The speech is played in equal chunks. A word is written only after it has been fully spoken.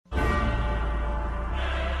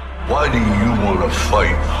Why do you want to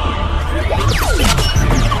fight?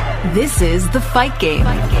 This is The Fight Game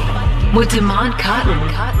with Damon Cotton.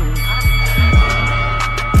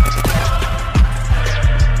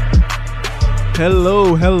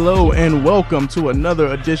 Hello, and welcome to another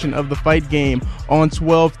edition of The Fight Game on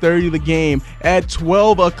 12:30 The Game at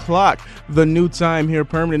 12 o'clock, the new time here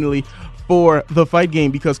permanently for The Fight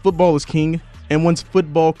Game, because football is king, and once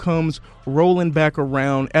football comes rolling back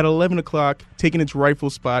around at 11 o'clock, taking its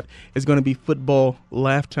rightful spot is going to be football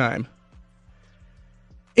laugh time.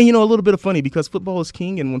 And a little bit of funny, because football is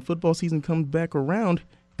king, and when football season comes back around,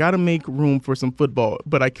 got to make room for some football,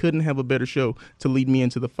 but I couldn't have a better show to lead me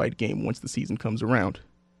into the fight game once the season comes around.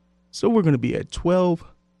 So we're going to be at 12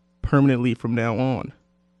 permanently from now on.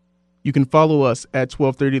 You can follow us at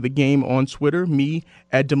 1230 The Game on Twitter, me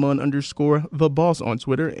at Damon_the boss on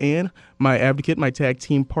Twitter, and my advocate, my tag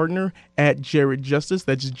team partner at Jared Justice.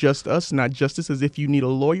 That's just us, not justice as if you need a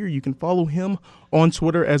lawyer. You can follow him on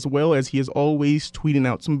Twitter as well, as he is always tweeting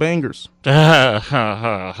out some bangers.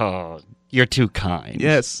 You're too kind.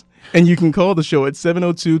 Yes. And you can call the show at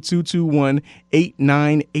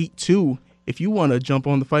 702-221-8982 if you want to jump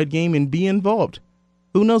on the fight game and be involved.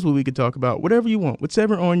 Who knows what we could talk about? Whatever you want,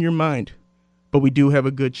 whatever on your mind. But we do have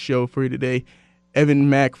a good show for you today. Evan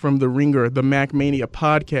Mack from The Ringer, the Mack Mania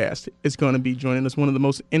podcast, is going to be joining us. One of the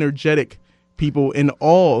most energetic people in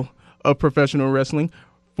all of professional wrestling.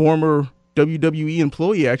 Former WWE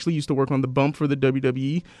employee, actually used to work on The Bump for the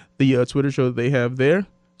WWE, the Twitter show that they have there.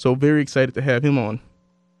 So very excited to have him on.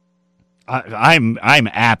 I'm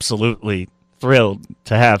absolutely thrilled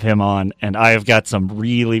to have him on, and I have got some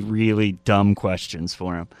really, really dumb questions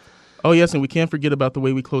for him. Oh, yes, and we can't forget about the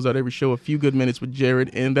way we close out every show, a few good minutes with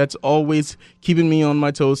Jared, and that's always keeping me on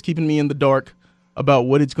my toes, keeping me in the dark about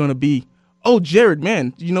what it's going to be. Oh, Jared,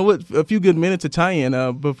 man, you know what? A few good minutes to tie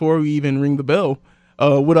in before we even ring the bell.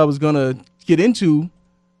 What I was going to get into,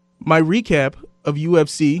 my recap of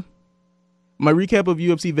UFC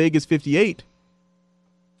Vegas 58.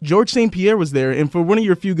 George St. Pierre was there, and for one of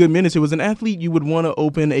your few good minutes, it was an athlete you would want to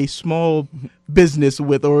open a small business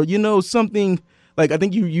with, or, something like, I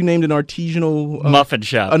think you named an artisanal muffin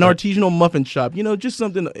shop. An artisanal muffin shop. Just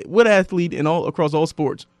something, what athlete across all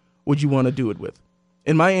sports would you want to do it with?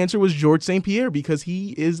 And my answer was George St. Pierre, because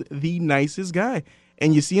he is the nicest guy.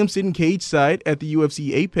 And you see him sitting cage side at the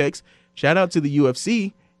UFC Apex. Shout out to the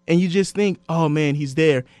UFC. And you just think, oh, man, he's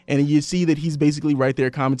there. And you see that he's basically right there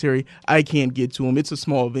commentary. I can't get to him. It's a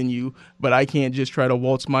small venue, but I can't just try to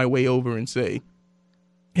waltz my way over and say,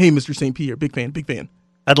 hey, Mr. St. Pierre, big fan, big fan.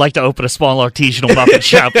 I'd like to open a small artisanal muffin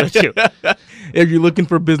shop with you. If you're looking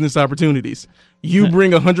for business opportunities, you bring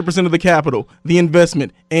 100% of the capital, the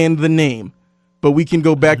investment, and the name. But we can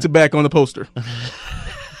go back to back on the poster.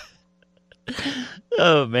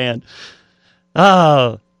 Oh, man.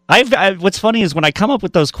 Oh, what's funny is when I come up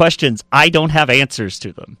with those questions, I don't have answers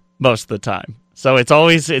to them most of the time. So it's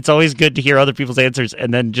always good to hear other people's answers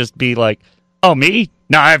and then just be like, "Oh, me?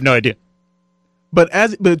 No, I have no idea." But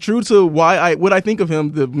true to what I think of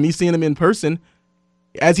him, me seeing him in person,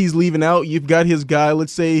 as he's leaving out, you've got his guy,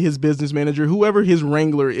 let's say his business manager, whoever his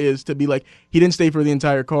wrangler is, to be like, he didn't stay for the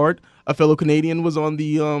entire card. A fellow Canadian was on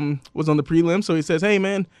the prelim, so he says, "Hey,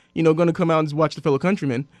 man, going to come out and watch the fellow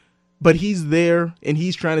countryman." But he's there, and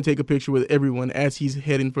he's trying to take a picture with everyone as he's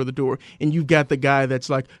heading for the door. And you've got the guy that's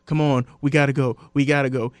like, come on, we got to go.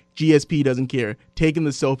 GSP doesn't care, taking the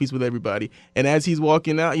selfies with everybody. And as he's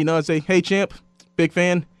walking out, I say, hey, champ, big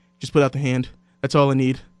fan, just put out the hand. That's all I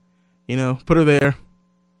need. Put her there.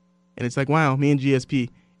 And it's like, wow, me and GSP.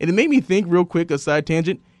 And it made me think real quick, a side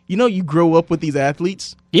tangent. You grow up with these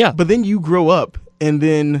athletes. Yeah. But then you grow up, and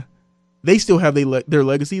then they still have their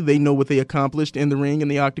legacy. They know what they accomplished in the ring, in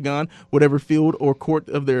the octagon, whatever field or court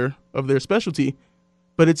of their specialty.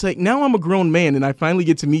 But it's like, now I'm a grown man and I finally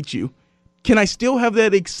get to meet you. Can I still have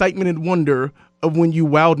that excitement and wonder of when you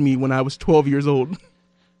wowed me when I was 12 years old?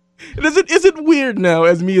 Is it weird now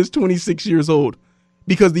as me as 26 years old?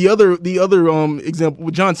 Because the other example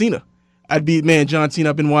with John Cena, I'd be, man, John Cena,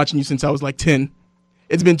 I've been watching you since I was like 10.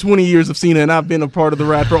 It's been 20 years of Cena, and I've been a part of the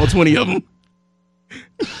ride for all 20 of them.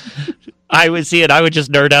 I would see it. I would just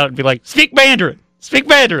nerd out and be like, "Speak Mandarin.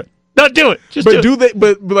 Don't do it." Do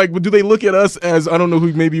they look at us as, I don't know,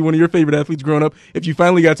 who maybe one of your favorite athletes growing up? If you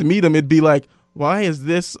finally got to meet him, it'd be like, why is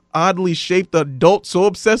this oddly shaped adult so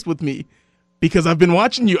obsessed with me? Because I've been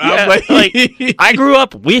watching you. Yeah, I grew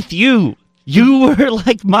up with you. You were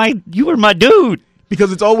my dude.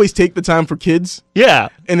 Because it's always take the time for kids. Yeah.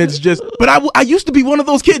 And it's just, but I used to be one of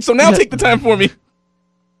those kids, so now take the time for me.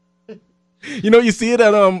 You see it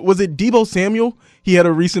at, was it Deebo Samuel? He had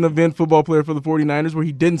a recent event, football player for the 49ers, where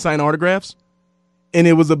he didn't sign autographs. And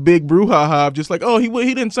it was a big brouhaha of just like, oh, he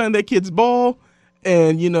didn't sign that kid's ball.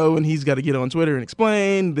 And, and he's got to get on Twitter and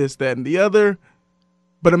explain this, that, and the other.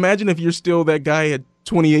 But imagine if you're still that guy at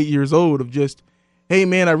 28 years old of just, hey,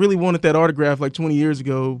 man, I really wanted that autograph like 20 years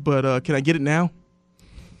ago, but can I get it now?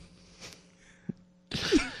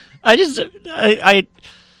 The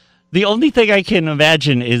only thing I can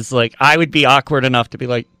imagine is, like, I would be awkward enough to be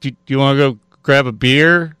like, do you want to go grab a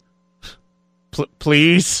beer?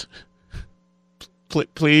 Please?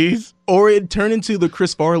 Please? Or it'd turn into the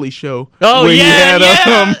Chris Farley show. Oh, where yeah, you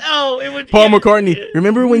had, it would. Paul McCartney.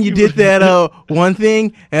 Remember when you did that one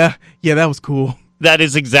thing? Yeah, that was cool. That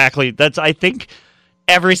is exactly. I think,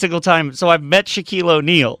 every single time. So I've met Shaquille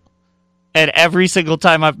O'Neal, and every single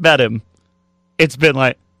time I've met him, it's been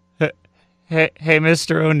like, hey,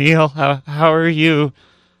 Mr. O'Neal, how are you?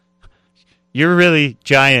 You're really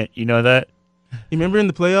giant, you know that? You remember in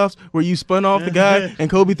the playoffs where you spun off the guy and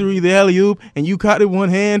Kobe threw you the alley-oop and you caught it one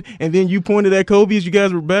hand and then you pointed at Kobe as you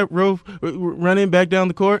guys were running back down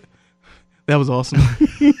the court? That was awesome. All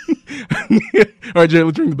right, Jay,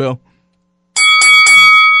 let's ring the bell.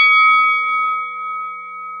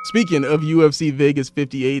 Speaking of UFC Vegas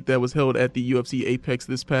 58 that was held at the UFC Apex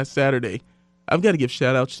this past Saturday, I've got to give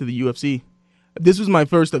shout-outs to the UFC. This was my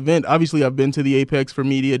first event. Obviously, I've been to the Apex for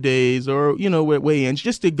media days or, weigh-ins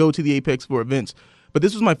just to go to the Apex for events. But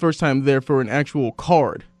this was my first time there for an actual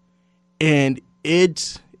card. And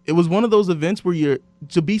it was one of those events where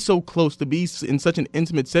to be so close, to be in such an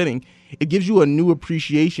intimate setting, it gives you a new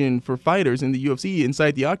appreciation for fighters in the UFC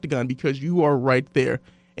inside the octagon because you are right there.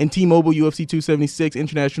 In T-Mobile UFC 276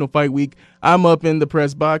 International Fight Week, I'm up in the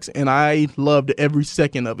press box, and I loved every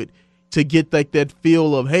second of it. To get like that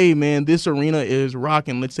feel of, hey, man, this arena is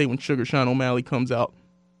rocking, let's say when Sugar Sean O'Malley comes out.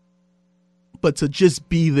 But to just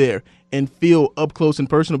be there and feel up close and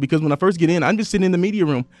personal, because when I first get in, I'm just sitting in the media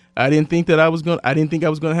room. I didn't think I was going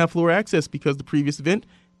to have floor access because the previous event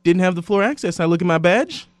didn't have the floor access. I look at my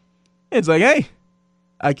badge. It's like, hey,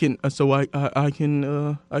 I can watch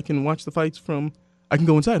the fights I can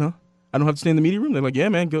go inside, huh? I don't have to stay in the media room. They're like, yeah,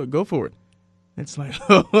 man, go for it. It's like,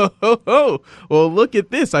 well, look at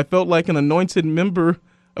this. I felt like an anointed member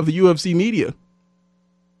of the UFC media.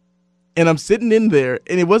 And I'm sitting in there,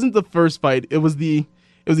 and it wasn't the first fight. It was the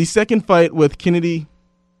second fight with Kennedy.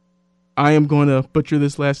 I am going to butcher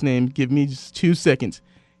this last name. Give me just 2 seconds.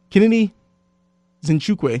 Kennedy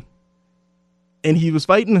Nzechukwu. And he was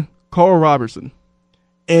fighting Carl Robertson.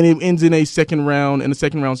 And it ends in a second round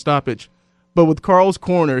stoppage. But with Carl's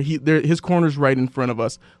corner, his corner's right in front of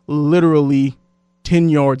us, literally 10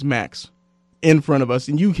 yards max in front of us.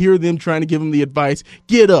 And you hear them trying to give him the advice,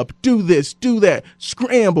 get up, do this, do that,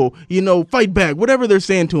 scramble, fight back, whatever they're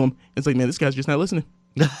saying to him. It's like, man, this guy's just not listening.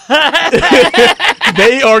 They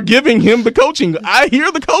are giving him the coaching. I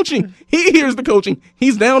hear the coaching. He hears the coaching.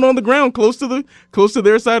 He's down on the ground close to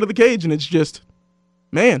their side of the cage. And it's just,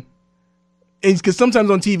 man. Because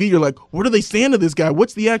sometimes on TV, you're like, what are they saying to this guy?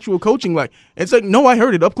 What's the actual coaching like? And it's like, no, I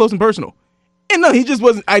heard it up close and personal. And no, he just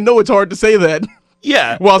wasn't. I know it's hard to say that.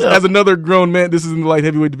 Yeah. As another grown man, this is in the light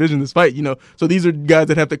heavyweight division, this fight, So these are guys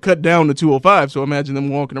that have to cut down to 205. So imagine them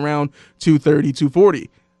walking around 230,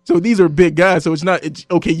 240. So these are big guys. So it's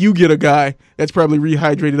okay, you get a guy that's probably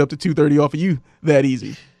rehydrated up to 230 off of you that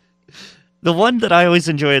easy. The one that I always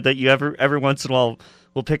enjoy that you every once in a while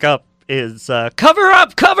will pick up is cover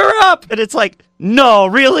up, and it's like, no,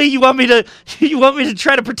 really, you want me to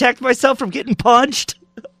try to protect myself from getting punched?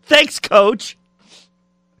 Thanks, coach.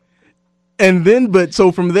 And then,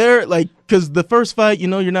 so from there, like, because the first fight,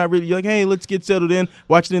 you're not really, you're like, hey, let's get settled in,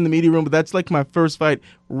 watch it in the media room. But that's like my first fight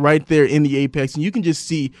right there in the Apex. And you can just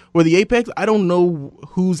see where the Apex, I don't know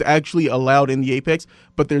who's actually allowed in the Apex,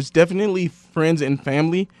 but there's definitely friends and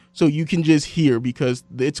family. So you can just hear because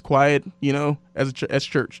it's quiet, as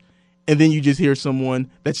church. And then you just hear someone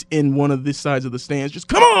that's in one of the sides of the stands just,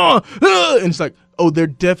 come on! And it's like, oh, they're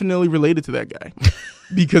definitely related to that guy.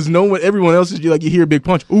 Because everyone else is like, you hear a big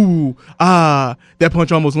punch. Ooh, that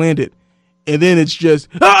punch almost landed. And then it's just,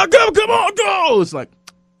 come on, go! It's like,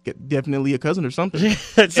 definitely a cousin or something.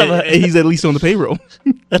 And he's at least on the payroll.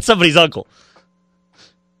 That's somebody's uncle.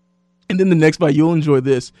 And then the next fight, you'll enjoy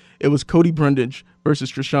this. It was Cody Brundage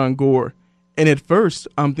versus Trishan Gore. And at first,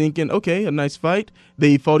 I'm thinking, okay, a nice fight.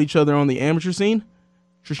 They fought each other on the amateur scene.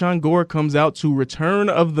 Trishan Gore comes out to Return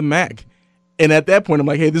of the Mack. And at that point, I'm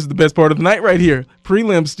like, hey, this is the best part of the night right here.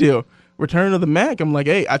 Prelim still. Return of the Mack. I'm like,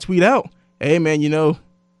 hey, I tweet out. Hey, man,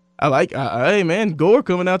 hey, man, Gore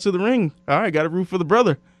coming out to the ring. All right, got to root for the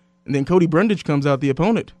brother. And then Cody Brundage comes out the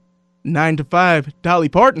opponent. 9-5, Dolly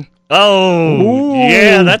Parton. Oh, ooh.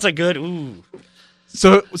 Yeah, that's a good, ooh.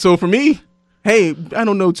 So for me, hey, I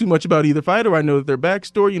don't know too much about either fighter. I know their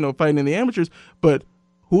backstory, fighting in the amateurs, but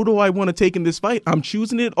who do I want to take in this fight? I'm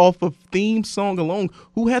choosing it off of theme song alone.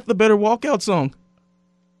 Who had the better walkout song?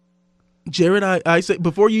 Jared, I say,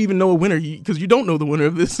 before you even know a winner, because you don't know the winner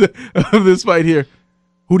of this fight here,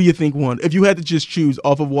 who do you think won? If you had to just choose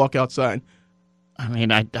off of walkout side. I mean,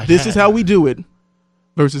 this is how we do it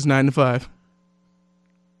versus 9 to 5.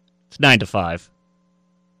 It's 9 to 5.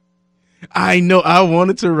 I know I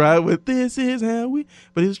wanted to ride with this is how we,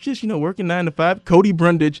 but it was just, working 9 to 5. Cody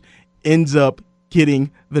Brundage ends up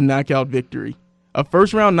getting the knockout victory. A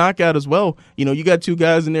first round knockout as well. You got two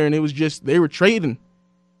guys in there and it was just, they were trading.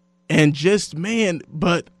 And just,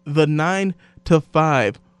 but the 9 to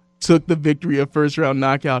 5 took the victory of first round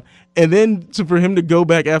knockout. And then for him to go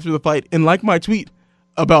back after the fight and like my tweet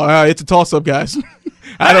about, it's a toss up, guys.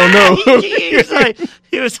 I don't know.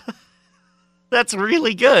 he was That's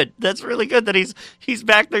really good. That's really good that he's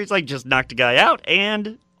back there. He's like, just knocked a guy out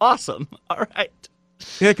and awesome. All right.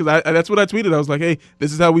 Yeah, because that's what I tweeted. I was like, hey,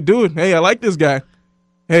 this is how we do it. Hey, I like this guy.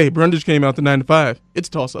 Hey, Brundage came out to 9 to 5. It's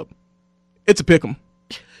a toss up. It's a pick 'em.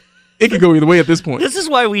 It could go either way at this point. This is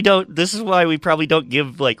why we probably don't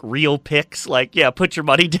give like real picks. Like, yeah, put your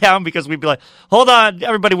money down, because we'd be like, hold on,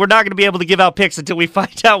 everybody, we're not going to be able to give out picks until we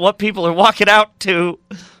find out what people are walking out to,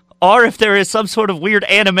 or if there is some sort of weird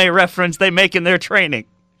anime reference they make in their training.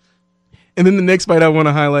 And then the next fight I want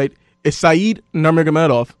to highlight is Said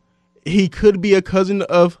Nurmagomedov. He could be a cousin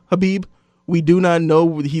of Habib. We do not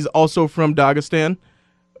know. He's also from Dagestan,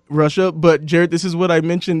 Russia. But, Jared, this is what I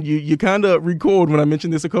mentioned. You kind of recalled when I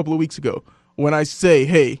mentioned this a couple of weeks ago. When I say,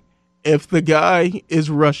 hey, if the guy is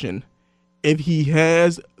Russian, if he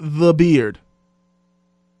has the beard,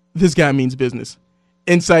 this guy means business.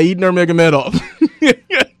 And Said Nurmagomedov.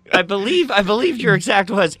 I believe your exact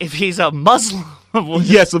was, if he's a Muslim.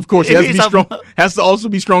 Yes, of course. He has to be strong. Has to also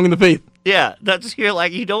be strong in the faith. Yeah, you're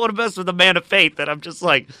like, you don't want to mess with a man of faith. And I'm just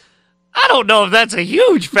like, I don't know if that's a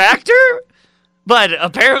huge factor, but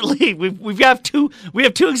apparently we have two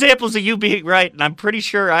examples of you being right, and I'm pretty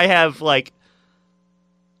sure I have like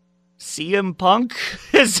CM Punk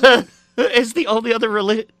is the only other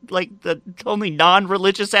the only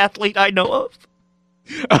non-religious athlete I know of.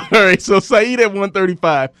 All right, so Said at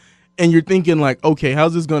 135, and you're thinking like, okay,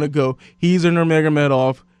 how's this gonna go? He's a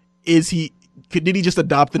Nurmagomedov. Did he just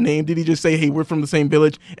adopt the name? Did he just say, hey, we're from the same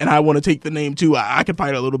village and I want to take the name too? I could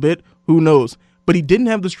fight a little bit. Who knows? But he didn't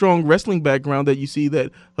have the strong wrestling background that you see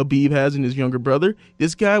that Habib has in his younger brother.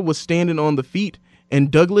 This guy was standing on the feet, and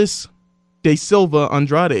Douglas De Silva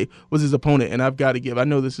Andrade was his opponent. And I've got to give, I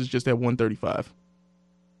know this is just at 135.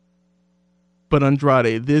 But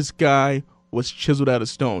Andrade, this guy was chiseled out of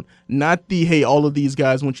stone. Not the, hey, all of these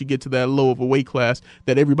guys, once you get to that low of a weight class,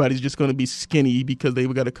 that everybody's just going to be skinny because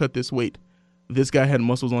they've got to cut this weight. This guy had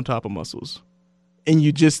muscles on top of muscles. And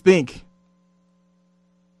you just think,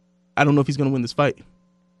 I don't know if he's going to win this fight.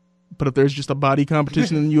 But if there's just a body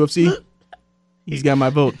competition in the UFC, he's got my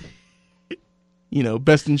vote.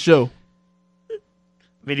 Best in show. I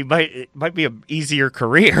mean, it might be an easier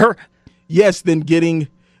career. Yes, than getting...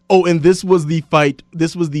 Oh, and this was the fight.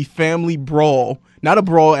 This was the family brawl. Not a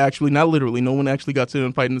brawl, actually. Not literally. No one actually got to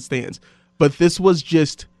fight in the stands. But this was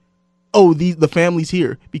just... Oh, the family's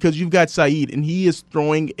here because you've got Said, and he is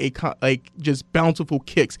throwing just bountiful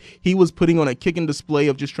kicks. He was putting on a kicking display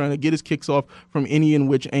of just trying to get his kicks off from any and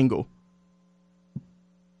which angle.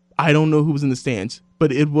 I don't know who was in the stands,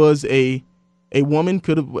 but it was a woman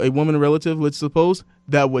relative, let's suppose,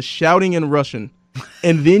 that was shouting in Russian,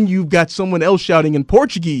 and then you've got someone else shouting in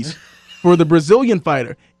Portuguese for the Brazilian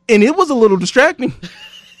fighter, and it was a little distracting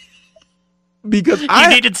because you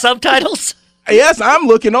needed subtitles. Yes, I'm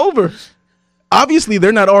looking over. Obviously,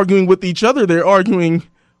 they're not arguing with each other. They're arguing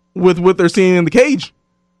with what they're seeing in the cage.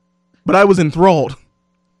 But I was enthralled.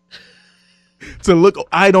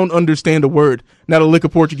 I don't understand a word. Not a lick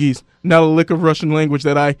of Portuguese. Not a lick of Russian language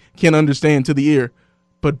that I can understand to the ear.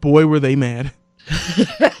 But boy, were they mad.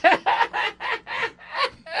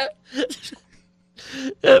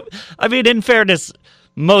 I mean, in fairness,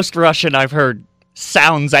 most Russian I've heard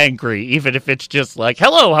sounds angry, even if it's just like,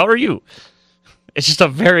 hello, how are you? It's just a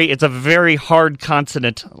very hard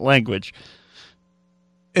consonant language.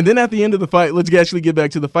 And then at the end of the fight, let's actually get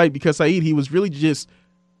back to the fight, because Said, he was really just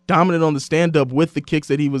dominant on the stand-up with the kicks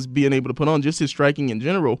that he was being able to put on, just his striking in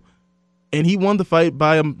general. And he won the fight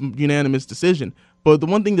by a unanimous decision. But the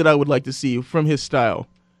one thing that I would like to see from his style,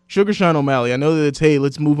 Sugar Sean O'Malley, I know that it's, hey,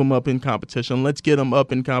 let's move him up in competition. Let's get him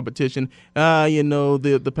up in competition.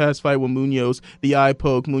 The past fight with Munoz, the eye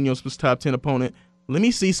poke, Munoz was top 10 opponent. Let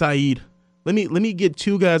me see Said. Let me get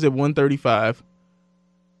two guys at 135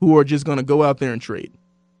 who are just going to go out there and trade.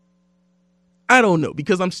 I don't know,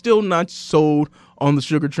 because I'm still not sold on the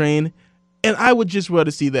Sugar train, and I would just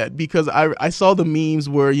rather see that, because I saw the memes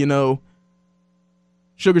where,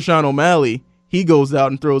 Sugar Sean O'Malley, he goes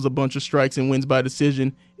out and throws a bunch of strikes and wins by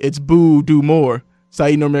decision. It's boo, do more.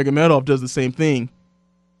 Said Nurmagomedov does the same thing.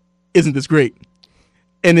 Isn't this great?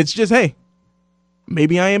 And it's just, hey,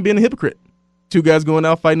 maybe I am being a hypocrite. Two guys going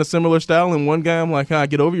out fighting a similar style, and one guy I'm like,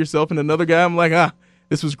 get over yourself, and another guy I'm like,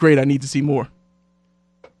 this was great, I need to see more.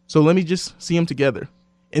 So let me just see them together.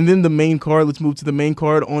 And then the main card, let's move to the main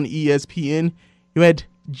card on ESPN. You had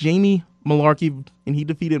Jamie Malarkey, and he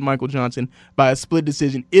defeated Michael Johnson by a split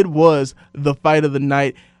decision. It was the fight of the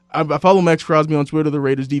night. I follow Max Crosby on Twitter, the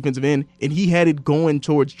Raiders defensive end, and he had it going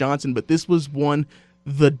towards Johnson, but this was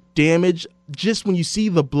the damage, just when you see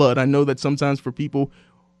the blood, I know that sometimes for people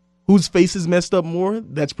whose face is messed up more,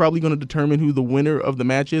 that's probably going to determine who the winner of the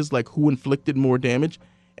match is, like who inflicted more damage.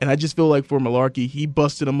 And I just feel like for Malarkey, he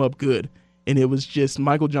busted him up good. And it was just,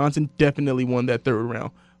 Michael Johnson definitely won that third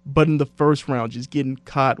round. But in the first round, just getting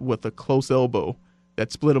caught with a close elbow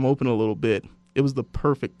that split him open a little bit. It was the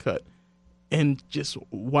perfect cut. And just,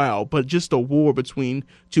 wow. But just a war between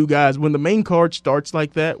two guys. When the main card starts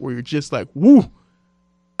like that, where you're just like, woo,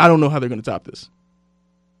 I don't know how they're going to top this.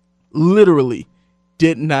 Literally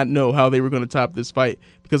did not know how they were going to top this fight,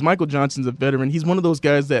 because Michael Johnson's a veteran. He's one of those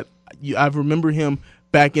guys that I remember him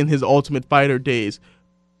back in his Ultimate Fighter days,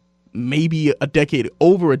 maybe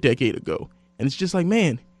over a decade ago. And it's just like,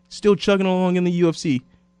 man, still chugging along in the UFC.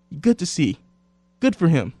 Good to see. Good for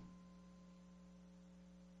him.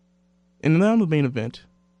 And now the main event,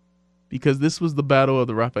 because this was the battle of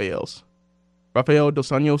the Rafaels. Rafael Dos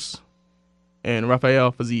Anjos and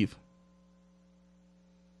Rafael Fiziev.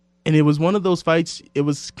 And it was one of those fights, it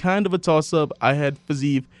was kind of a toss-up. I had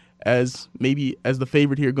Fiziev as the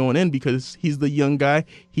favorite here going in, because he's the young guy.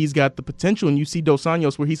 He's got the potential. And you see Dos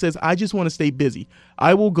Anjos where he says, I just want to stay busy.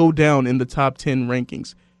 I will go down in the top 10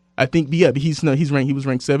 rankings. I think, he was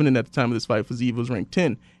ranked 7, and at the time of this fight, Fiziev was ranked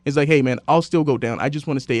 10. It's like, hey, man, I'll still go down. I just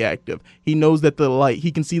want to stay active. He knows that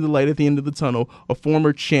he can see the light at the end of the tunnel. A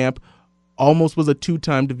former champ, almost was a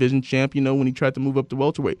 2-time division champ, when he tried to move up to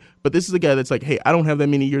welterweight. But this is a guy that's like, hey, I don't have that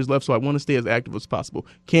many years left, so I want to stay as active as possible.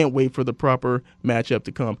 Can't wait for the proper matchup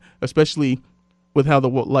to come, especially with how the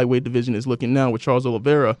lightweight division is looking now, with Charles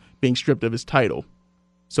Oliveira being stripped of his title.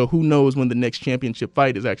 So who knows when the next championship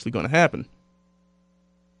fight is actually going to happen.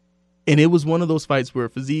 And it was one of those fights where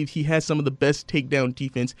Fiziev, he has some of the best takedown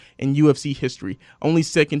defense in UFC history. Only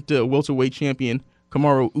second to welterweight champion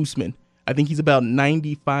Kamaru Usman. I think he's about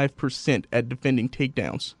 95% at defending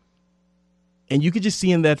takedowns. And you could just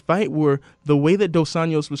see in that fight where the way that Dos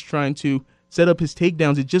Anjos was trying to set up his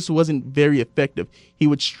takedowns, it just wasn't very effective. He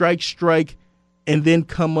would strike, and then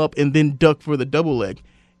come up and then duck for the double leg.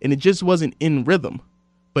 And it just wasn't in rhythm.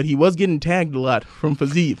 But he was getting tagged a lot from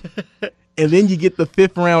Fiziev. And then you get the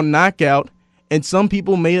 5th round knockout, and some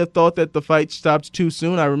people may have thought that the fight stopped too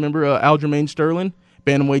soon. I remember Aljamain Sterling,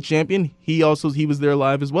 bantamweight champion, he was there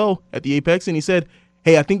live as well at the Apex, and he said,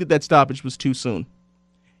 hey, I think that stoppage was too soon.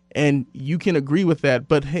 And you can agree with that,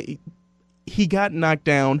 but hey, he got knocked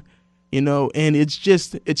down, and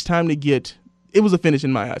it's time to it was a finish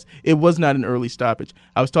in my eyes. It was not an early stoppage.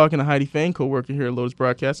 I was talking to Heidi Fang, co-worker here at Lotus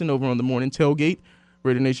Broadcasting, over on the morning tailgate,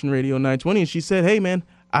 Raider Nation Radio 920, and she said, hey, man,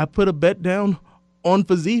 I put a bet down on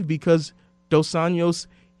Fiziev because Dos Anjos,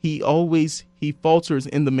 he falters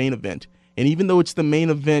in the main event. And even though it's the main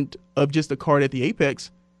event of just a card at the Apex,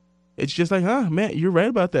 it's just like, man, you're right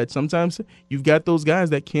about that. Sometimes you've got those guys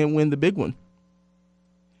that can't win the big one.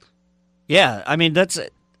 Yeah, I mean, that's a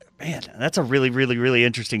really, really, really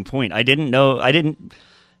interesting point. It's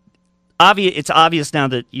obvious now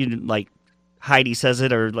that Heidi says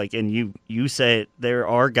it, or and you say it, there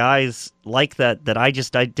are guys like that I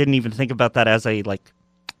didn't even think about that as a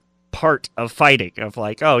part of fighting, of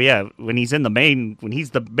oh yeah, when he's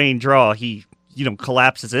the main draw, he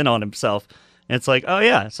collapses in on himself, and it's like, oh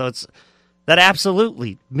yeah, so that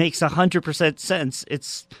absolutely makes 100% sense.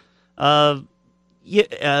 It's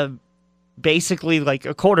basically like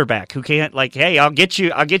a quarterback who can't hey, I'll get you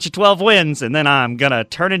 12 wins, and then I'm gonna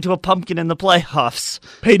turn into a pumpkin in the playoffs.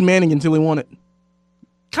 Peyton Manning until he won it.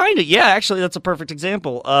 Kind of, yeah. Actually, that's a perfect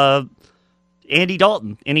example. Andy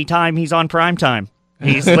Dalton. Anytime he's on primetime,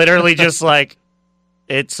 he's literally just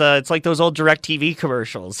it's like those old DirecTV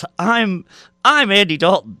commercials. I'm Andy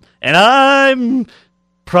Dalton, and I'm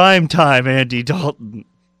primetime Andy Dalton.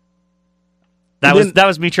 That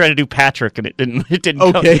was me trying to do Patrick, and it didn't.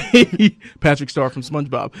 Okay, Patrick Star from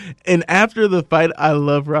SpongeBob. And after the fight, I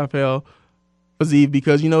love Rafael Fiziev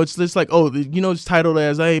because it's just it's titled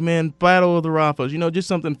as, hey man, Battle of the Rafas, just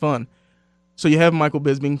something fun. So you have Michael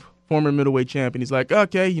Bisping, former middleweight champ, and he's like,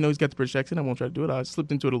 okay, he's got the British accent. I won't try to do it. I slipped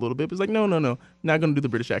into it a little bit. But it's like, no, not going to do the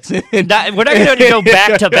British accent. We're not going to go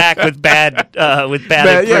back to back with bad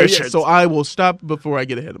impressions. Yeah. So I will stop before I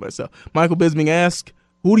get ahead of myself. Michael Bisping asks,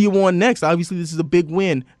 who do you want next? Obviously, this is a big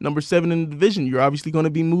win. Number 7 in the division. You're obviously going to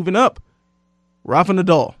be moving up. Rafa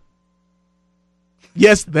Nadal.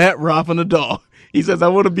 Yes, that Rafa Nadal. He says, I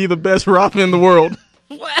want to be the best Rafa in the world.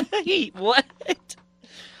 What?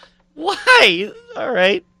 Why? All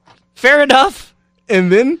right. Fair enough. And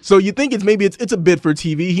then, so you think it's a bit for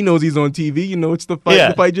TV. He knows he's on TV. It's the fight. Yeah.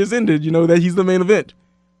 The fight just ended. That he's the main event.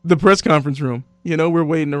 The press conference room. We're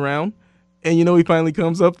waiting around. And, he finally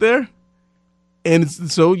comes up there. And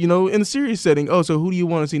so, in a serious setting, so who do you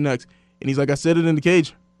want to see next? And he's like, I said it in the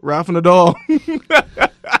cage. Rafa Nadal.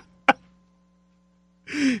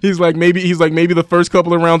 He's like, maybe the first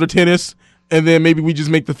couple of rounds are tennis. And then maybe we just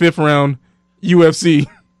make the 5th round UFC.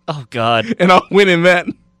 Oh, God. And I'll win in that.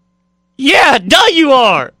 Yeah, no, you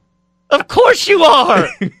are. Of course you are.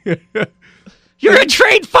 You're a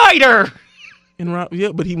trained fighter.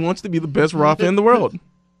 Yeah, but he wants to be the best Rafa in the world.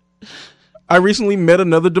 I recently met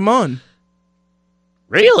another Damon.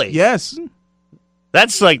 Really? Yes.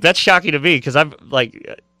 That's shocking to me because I'm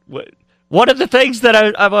like, one of the things that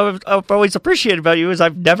I've always appreciated about you is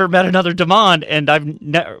I've never met another Damon, and I've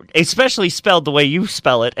especially spelled the way you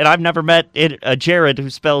spell it, and I've never met a Jared who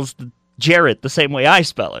spells Jarrett the same way I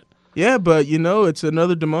spell it. Yeah, but it's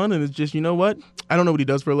another Damon, and it's just, you know what? I don't know what he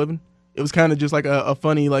does for a living. It was kind of just like a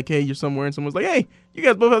funny, like, hey, you're somewhere, and someone's like, hey, you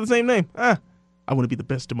guys both have the same name. I want to be the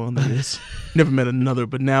best Damon there is. Never met another,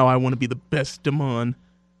 but now I want to be the best Damon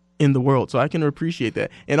in the world. So I can appreciate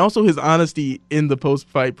that. And also his honesty in the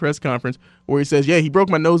post-fight press conference where he says, yeah, he broke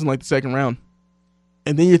my nose in like the 2nd round.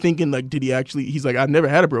 And then you're thinking, like, did he actually, he's like, I've never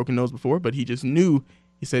had a broken nose before, but he just knew.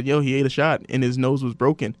 He said, he ate a shot and his nose was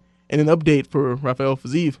broken. And an update for Rafael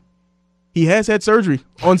Fiziev, he has had surgery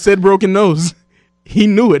on said broken nose. He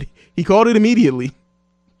knew it. He called it immediately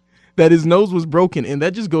that his nose was broken. And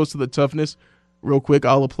that just goes to the toughness. Real quick,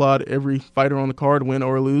 I'll applaud every fighter on the card, win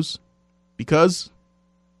or lose, because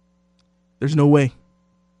there's no way.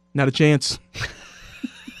 Not a chance.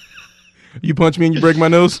 You punch me and you break my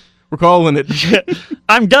nose, we're calling it.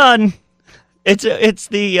 I'm done. My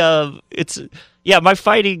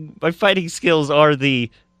fighting skills are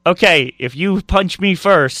okay, if you punch me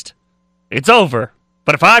first, it's over.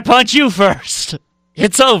 But if I punch you first,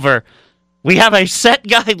 it's over. We have a set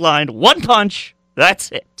guideline. 1 punch,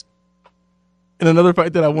 that's it. And another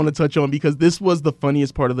fight that I want to touch on, because this was the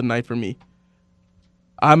funniest part of the night for me.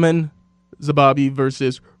 Amin Zababi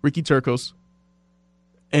versus Ricky Turcos.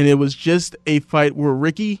 And it was just a fight where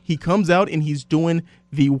Ricky, he comes out and he's doing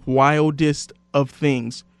the wildest of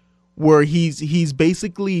things. Where he's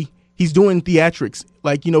doing theatrics.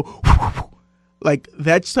 Like, like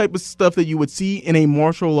that type of stuff that you would see in a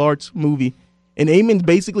martial arts movie. And Amin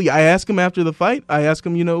basically, I asked him after the fight,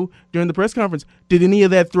 during the press conference, did any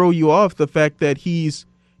of that throw you off? The fact that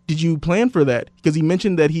did you plan for that? Because he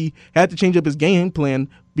mentioned that he had to change up his game plan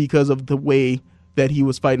because of the way that he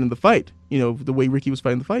was fighting the fight. The way Ricky was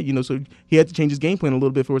fighting the fight, so he had to change his game plan a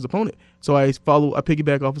little bit for his opponent. So I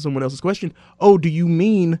piggyback off of someone else's question. Oh, do you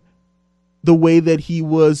mean the way that he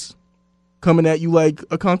was coming at you like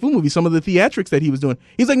a Kung Fu movie, some of the theatrics that he was doing?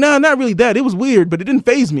 He's like, nah, not really that. It was weird, but it didn't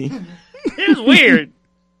faze me. It was weird.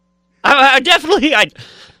 I definitely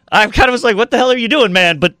kind of was like, what the hell are you doing,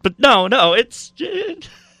 man? But no, it's...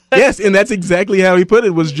 Yes, and that's exactly how he put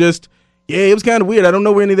it, was just, yeah, it was kind of weird. I don't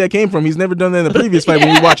know where any of that came from. He's never done that in the previous fight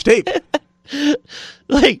when we watched tape.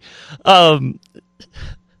 Like, God,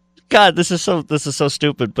 this is so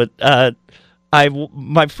stupid, but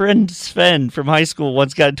my friend Sven from high school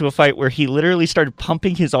once got into a fight where he literally started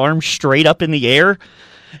pumping his arm straight up in the air,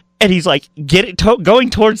 and he's like, going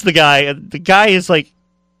towards the guy, and the guy is like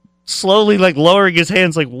slowly like lowering his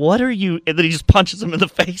hands, like, what are you? And then he just punches him in the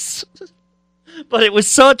face. But it was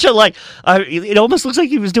such a it almost looks like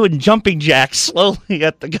he was doing jumping jacks slowly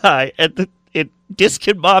at the guy, and it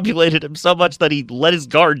discombobulated him so much that he let his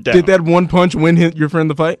guard down. Did that one punch win your friend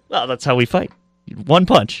the fight? Well, that's how we fight. 1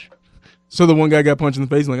 punch. So the one guy got punched in the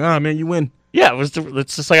face and like, man, you win. Yeah,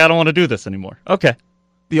 it's just like, I don't want to do this anymore. Okay.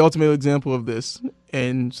 The ultimate example of this,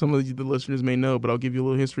 and some of the listeners may know, but I'll give you a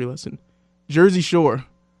little history lesson. Jersey Shore,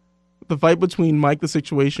 the fight between Mike the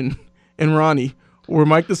Situation and Ronnie, where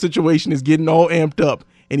Mike the Situation is getting all amped up.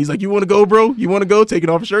 And he's like, you want to go, bro? You want to go? Taking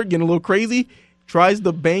off his shirt, getting a little crazy. Tries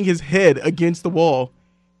to bang his head against the wall.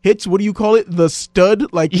 Hits, what do you call it? The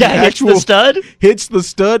stud? Like, yeah, hits the stud? Hits the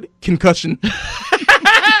stud, concussion.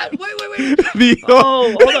 Wait.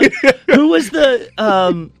 Hold on. Who was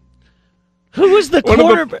the Who was the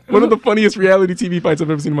quarterback? One of the funniest reality TV fights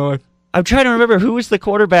I've ever seen in my life. I'm trying to remember who was the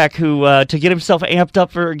quarterback who, to get himself amped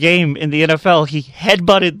up for a game in the NFL, he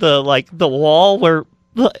headbutted the wall where,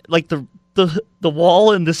 the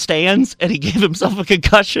wall in the stands, and he gave himself a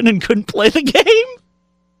concussion and couldn't play the game.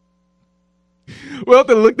 We'll have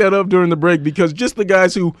to look that up during the break, because just the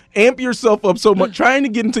guys who amp yourself up so much, trying to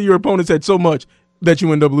get into your opponent's head so much that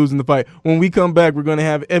you end up losing the fight. When we come back, we're going to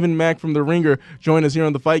have Evan Mack from The Ringer join us here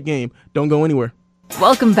on The Fight Game. Don't go anywhere.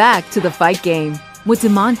 Welcome back to The Fight Game with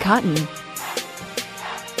Damon Cotton.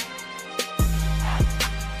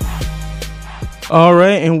 All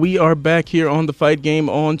right, and we are back here on The Fight Game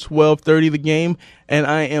on 1230 The Game, and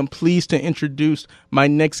I am pleased to introduce my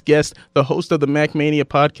next guest, the host of the Mack Mania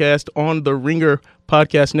podcast on the Ringer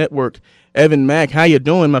Podcast Network, Evan Mack. How you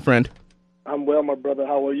doing, my friend? I'm well, my brother.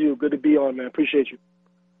 How are you? Good to be on, man. Appreciate you.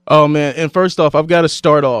 Oh, man, and first off, I've got to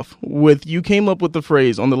start off with, you came up with the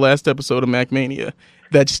phrase on the last episode of Mack Mania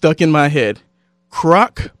that stuck in my head,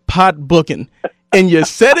 Crockpot booking, and you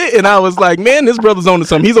said it, and I was like, man, this brother's on to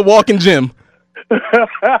something. He's a walking gym.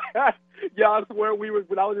 Yeah, I swear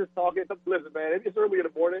when I was just talking, listen, man, it's early in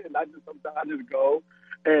the morning, and sometimes I just go,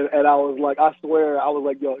 and I was like, I swear, I was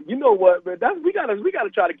like, yo, you know what, man, we gotta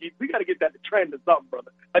get that to trend or something,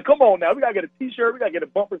 brother. Like, come on now, we gotta get a T-shirt, we gotta get a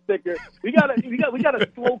bumper sticker, we gotta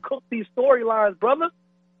slow cook these storylines, brother.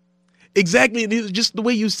 Exactly, and it's just the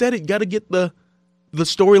way you said it. Got to get the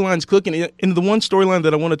storylines cooking, and the one storyline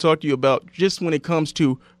that I want to talk to you about, just when it comes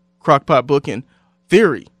to Crockpot booking,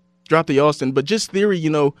 Theory. Drop the Austin, but just Theory,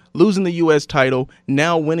 losing the U.S. title,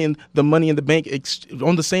 now winning the Money in the Bank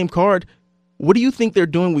on the same card. What do you think they're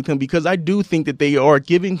doing with him? Because I do think that they are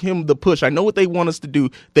giving him the push. I know what they want us to do.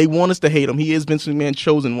 They want us to hate him. He is Vince McMahon's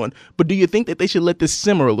chosen one. But do you think that they should let this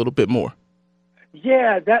simmer a little bit more?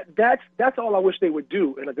 Yeah, that's all I wish they would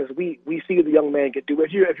do, and because we see the young man can do.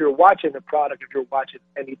 If you're watching the product, if you're watching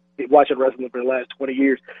wrestling for the last 20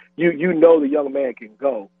 years, you know the young man can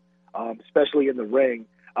go, especially in the ring.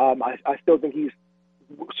 I still think he's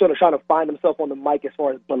sort of trying to find himself on the mic as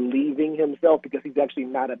far as believing himself, because he's actually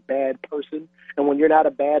not a bad person. And when you're not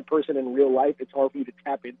a bad person in real life, it's hard for you to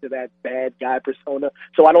tap into that bad guy persona.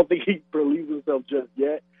 So I don't think he believes himself just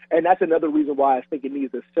yet. And that's another reason why I think it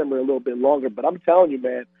needs to simmer a little bit longer. But I'm telling you,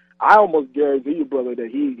 man, I almost guarantee you, brother, that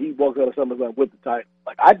he walks out of SummerSlam with the title.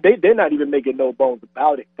 Like, they're not even making no bones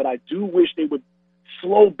about it. But I do wish they would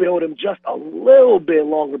slow build him just a little bit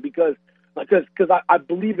longer, because I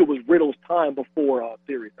believe it was Riddle's time before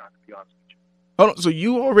Theory's time, to be honest with you. Hold on, so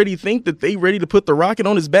you already think that they ready to put the rocket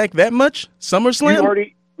on his back that much? SummerSlam?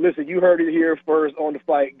 You heard it here first on the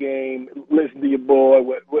Fight Game. Listen to your boy,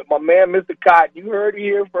 with my man, Mr. Cotton. You heard it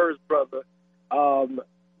here first, brother. The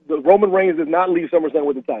Roman Reigns does not leave SummerSlam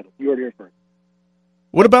with the title. You heard it here first.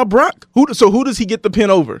 What about Brock? Who does he get the pin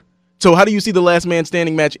over? So how do you see the last man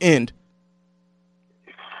standing match end?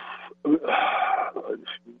 Because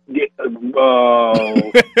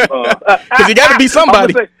he got to be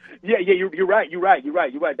somebody. You're right.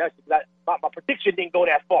 That's my prediction didn't go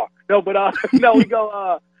that far. No, but no, we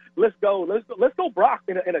go. Let's go Brock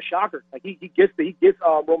in a shocker. Like he gets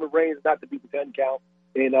Roman Reigns not to beat the 10 count,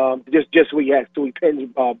 and just so he pins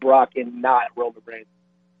Brock and not Roman Reigns.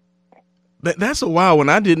 That's a wild one.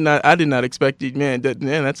 I did not expect it, man.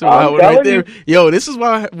 That's a wild one right there. Yo, this is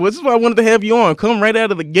why I wanted to have you on. Come right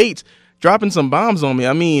out of the gates, dropping some bombs on me.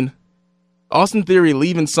 I mean, Austin Theory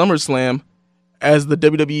leaving SummerSlam as the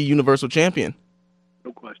WWE Universal Champion.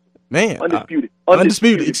 No question. Man,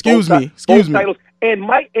 undisputed. Excuse me. Titles, and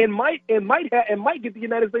might get the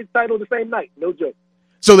United States title the same night. No joke.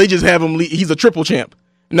 So they just have him. He's a triple champ.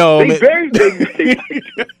 No, man.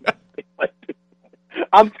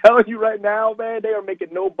 I'm telling you right now, man, they are making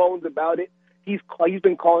no bones about it. He's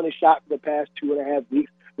been calling a shot for the past 2.5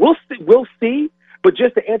 weeks. We'll see. But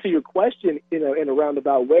just to answer your question in a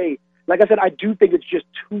roundabout way, like I said, I do think it's just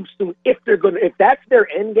too soon. If that's their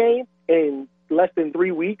end game in less than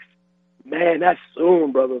 3 weeks, man, that's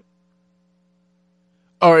soon, brother.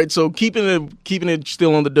 All right, so keeping it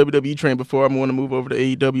still on the WWE train before I want to move over to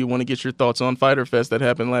AEW, want to get your thoughts on Fyter Fest that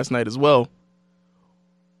happened last night as well.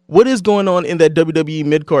 What is going on in that WWE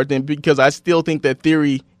mid-card then? Because I still think that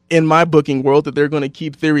Theory, in my booking world, that they're going to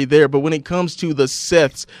keep Theory there. But when it comes to the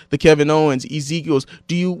Seths, the Kevin Owens, Ezekiel's,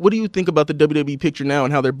 what do you think about the WWE picture now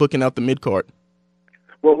and how they're booking out the mid-card?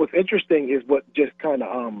 Well, what's interesting is what just kind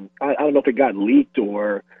of, I don't know if it got leaked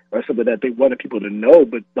or something that they wanted people to know,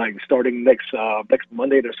 but like starting next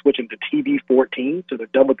Monday, they're switching to TV 14, so they're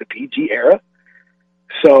done with the PG era.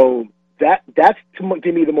 So that's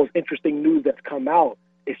to me the most interesting news that's come out.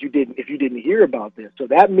 if you didn't hear about this. So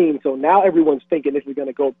that means, so now everyone's thinking this is going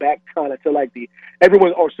to go back kind of to like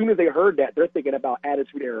everyone, or as soon as they heard that, they're thinking about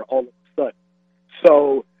Attitude Era all of a sudden.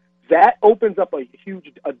 So that opens up a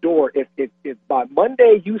huge door. If by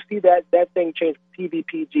Monday you see that thing change from TV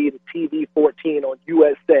PG to TV 14 on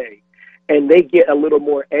USA, and they get a little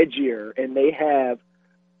more edgier, and they have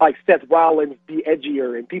like Seth Rollins be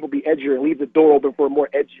edgier and people be edgier and leave the door open for more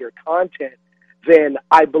edgier content, then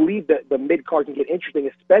I believe that the mid-card can get interesting,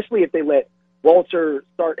 especially if they let Walter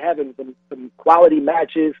start having some quality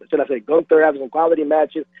matches. Should I say Gunther having some quality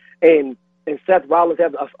matches, and Seth Rollins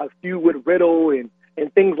have a few with Riddle and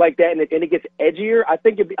things like that, and it gets edgier. I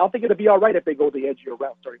think it'll be all right if they go the edgier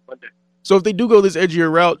route starting Monday. So if they do go this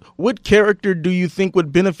edgier route, what character do you think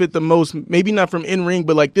would benefit the most? Maybe not from in-ring,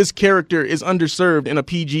 but like this character is underserved in a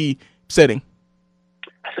PG setting.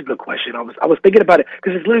 That's a good question. I was thinking about it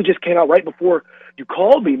because it literally just came out right before you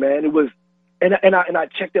called me, man. It was, and I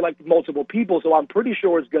checked it like multiple people, so I'm pretty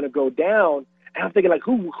sure it's going to go down. And I'm thinking like,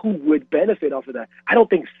 who would benefit off of that? I don't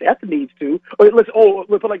think Seth needs to. Or let's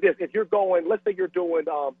put it like this: if you're going, let's say you're doing,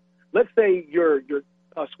 let's say you're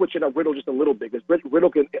switching up Riddle just a little bit, because Riddle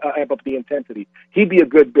can amp up the intensity. He'd be a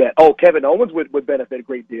good bet. Oh, Kevin Owens would benefit a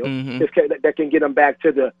great deal. Mm-hmm. That can get him back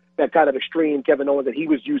to that kind of extreme Kevin Owens that he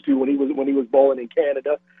was used to when he was bowling in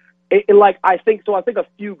Canada. I think a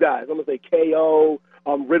few guys. I'm gonna say KO,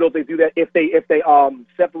 Riddle. They do that if they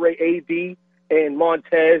separate AD and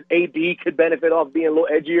Montez. AD could benefit off being a little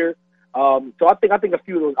edgier. So I think a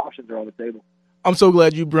few of those options are on the table. I'm so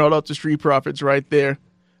glad you brought up the Street Profits right there.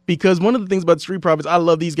 Because one of the things about the Street Profits, I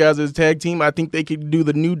love these guys as a tag team. I think they could do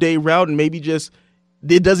the New Day route and maybe just,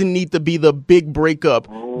 it doesn't need to be the big breakup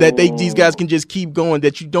that these guys can just keep going,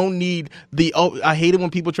 that you don't need I hate it when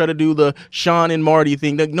people try to do the Sean and Marty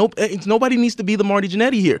thing. Like, nope, nobody needs to be the Marty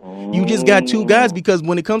Jannetty here. You just got two guys, because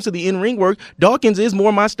when it comes to the in-ring work, Dawkins is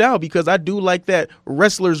more my style, because I do like that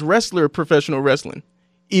wrestler's wrestler professional wrestling,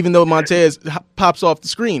 even though Montez pops off the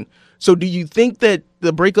screen. So do you think that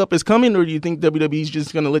the breakup is coming, or do you think WWE's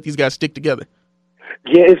just going to let these guys stick together?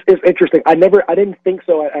 Yeah, it's interesting. I didn't think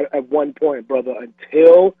so at one point, brother,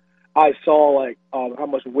 until I saw like how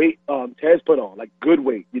much weight Tez put on, like good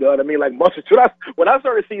weight. You know what I mean? Like muscle. When I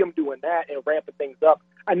started seeing him doing that and ramping things up,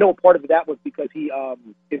 I know part of that was because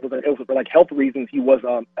it was for like health reasons. He was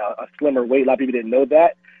a slimmer weight. A lot of people didn't know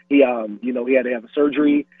that. He he had to have a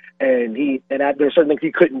surgery, and there are certain things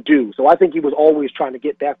he couldn't do. So I think he was always trying to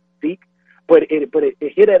get that physique, but it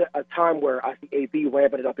hit at a time where I see AB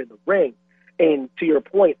ramping it up in the ring. And to your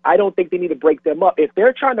point, I don't think they need to break them up. If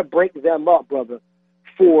they're trying to break them up, brother,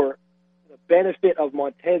 for the benefit of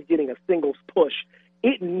Montez getting a singles push,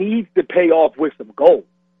 it needs to pay off with some gold.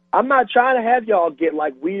 I'm not trying to have y'all get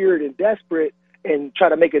like weird and desperate and try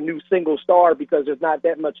to make a new single star because there's not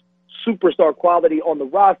that much superstar quality on the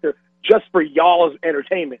roster just for y'all's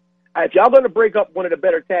entertainment. If y'all going to break up one of the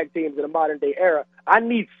better tag teams in the modern day era, I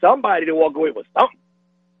need somebody to walk away with something.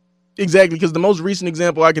 Exactly, because the most recent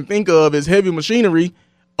example I can think of is Heavy Machinery.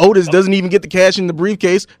 Otis doesn't even get the cash in the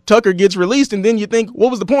briefcase. Tucker gets released, and then you think, what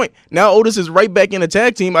was the point? Now Otis is right back in a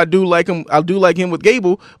tag team. I do like him with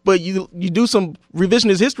Gable, but you do some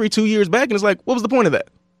revisionist history 2 years back, and it's like, what was the point of that?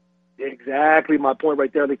 Exactly my point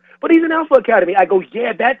right there. But he's in Alpha Academy. I go,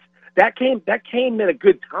 yeah, that came at a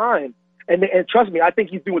good time. And trust me, I think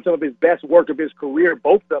he's doing some of his best work of his career.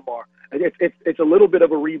 Both of them are. It's a little bit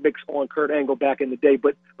of a remix on Kurt Angle back in the day,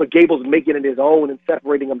 but Gable's making it his own and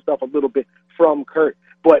separating himself a little bit from Kurt.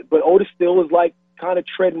 But Otis still is like kind of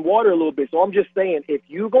treading water a little bit. So I'm just saying, if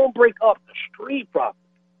you're gonna break up the Street Profits,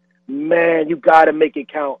 man, you got to make it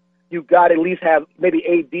count. You got to at least have maybe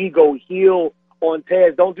AD go heel on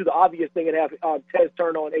Tez. Don't do the obvious thing and have Tez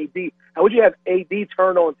turn on AD. How would you have AD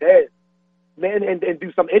turn on Tez? Man, and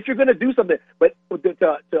do something. If you're going to do something, but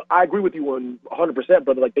I agree with you 100%,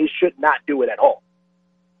 brother. Like, they should not do it at all.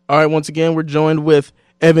 All right, once again, we're joined with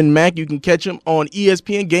Evan Mack. You can catch him on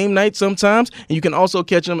ESPN Game Night sometimes, and you can also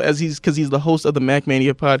catch him because he's the host of the Mack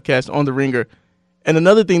Mania podcast on The Ringer. And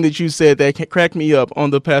another thing that you said that cracked me up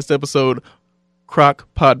on the past episode,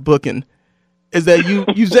 Crockpot booking, is that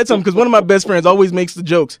you said something, because one of my best friends always makes the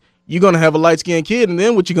jokes. You're going to have a light-skinned kid, and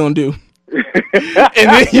then what you going to do?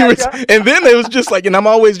 and then it was just like, and I'm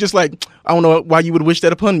always just like, I don't know why you would wish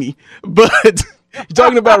that upon me, but you're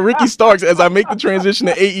talking about Ricky Starks as I make the transition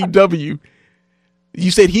to AEW.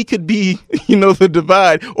 You said he could be, the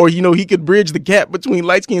divide, or he could bridge the gap between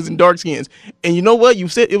light skins and dark skins. And you know what? You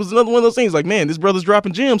said it was another one of those things. Like, man, this brother's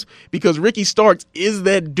dropping gems, because Ricky Starks is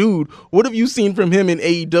that dude. What have you seen from him in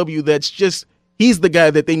AEW? That's just, he's the guy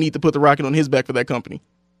that they need to put the rocket on his back for that company.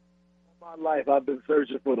 life, I've been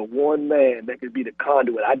searching for the one man that could be the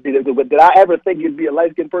conduit. I did it, but did I ever think you'd be a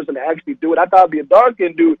light-skinned person to actually do it? I thought it'd be a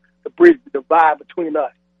dark-skinned dude to bridge the divide between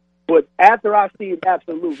us. But after I see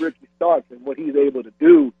absolute Ricky Starks and what he's able to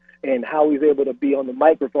do and how he's able to be on the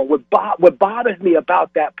microphone, what bothers me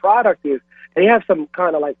about that product is they have some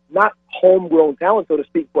kind of like not homegrown talent, so to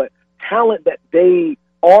speak, but talent that they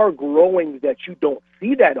are growing that you don't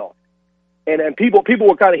see that often. And people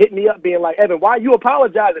were kind of hitting me up being like, Evan, why are you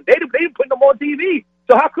apologizing? They putting them on TV.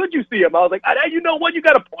 So how could you see them? I was like, you know what? You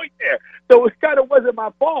got a point there. So it kind of wasn't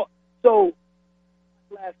my fault. So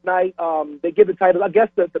last night, they give the title. I guess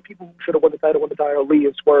the people who should have won the title, Lee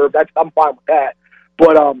and Swerve. I'm fine with that.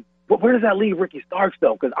 But where does that leave Ricky Starks,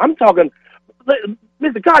 though? Because I'm talking,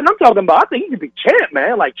 Mr. Cotton, I'm talking about, I think he could be champ,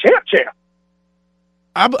 man, like champ.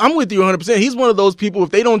 I'm with you 100%. He's one of those people, if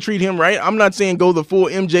they don't treat him right, I'm not saying go the full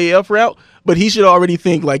MJF route, but he should already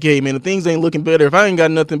think like, hey, man, if things ain't looking better, if I ain't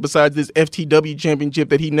got nothing besides this FTW championship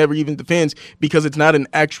that he never even defends because it's not an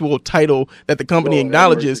actual title that the company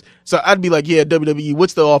acknowledges. So I'd be like, yeah, WWE,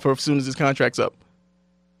 what's the offer as soon as his contract's up?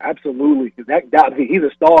 Absolutely, because he's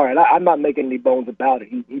a star, and I'm not making any bones about it.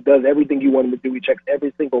 He does everything you want him to do. He checks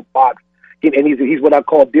every single box, and he's what I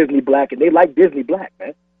call Disney Black, and they like Disney Black,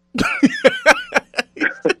 man.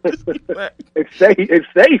 It's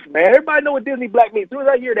safe, man. Everybody know what Disney Black means. As soon as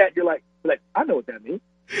I hear that, you're like, I know what that means.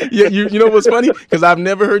 Yeah, you know what's funny? Because I've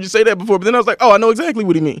never heard you say that before, but then I was like, oh, I know exactly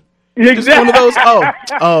what he means. Exactly. Just one of those,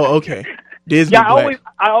 oh, okay. Disney Black.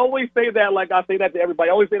 I always say that, like I say that to everybody.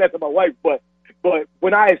 I always say that to my wife, but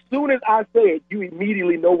when as soon as I say it, you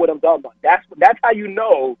immediately know what I'm talking about. That's how you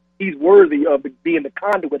know he's worthy of being the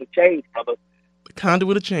conduit of change, brother. The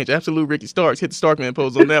conduit of change. Absolute Ricky Starks. Hit the Starkman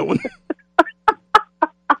pose on that one.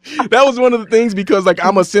 That was one of the things because, like,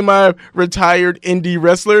 I'm a semi-retired indie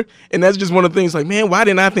wrestler, and that's just one of the things, like, man, why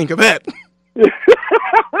didn't I think of that?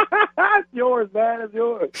 It's yours, man. It's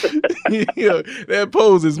yours. Yeah, that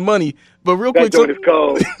pose is money. But real quick, that is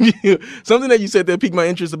cold. Something that you said that piqued my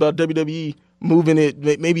interest about WWE moving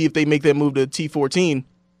it, maybe if they make that move to T14,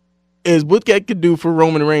 is what that could do for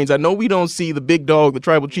Roman Reigns. I know we don't see the big dog, the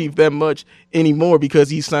tribal chief, that much anymore because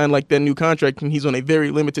he signed like that new contract and he's on a very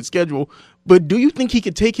limited schedule. But do you think he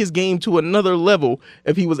could take his game to another level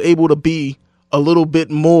if he was able to be a little bit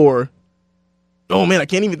more, oh man, I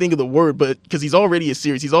can't even think of the word, but because he's already a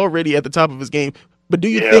series, he's already at the top of his game. But do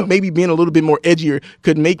you think maybe being a little bit more edgier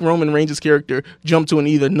could make Roman Reigns' character jump to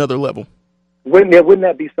another level? Wouldn't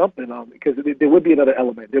that be something? Because there would be another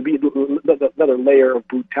element. There'd be another layer of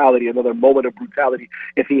brutality, another moment of brutality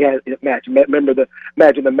if he had a match. Imagine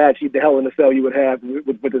the match, the Hell in a Cell you would have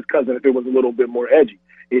with his cousin if it was a little bit more edgy.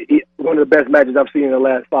 One of the best matches I've seen in the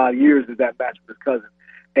last 5 years is that match with his cousin.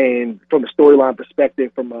 And from a storyline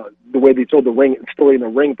perspective, from the way they told the story in the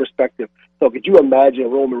ring perspective. So could you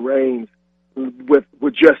imagine Roman Reigns with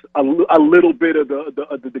just a little bit of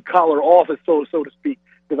the collar off, so to speak?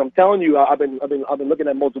 Because I'm telling you, I've been looking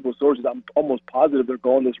at multiple sources. I'm almost positive they're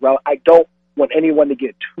going this route. I don't want anyone to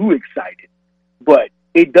get too excited, but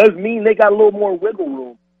it does mean they got a little more wiggle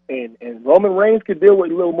room, and Roman Reigns could deal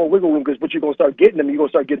with a little more wiggle room because what you're going to start getting them, you're going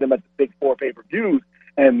to start getting them at the big 4 pay-per-views,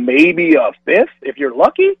 and maybe a 5th if you're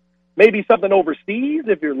lucky, maybe something overseas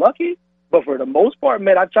if you're lucky. But for the most part,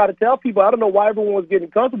 man, I try to tell people, I don't know why everyone was getting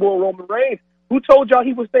comfortable with Roman Reigns. Who told y'all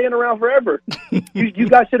he was staying around forever? you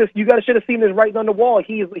guys should have seen this writing on the wall.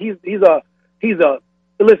 He's a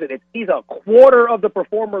quarter of the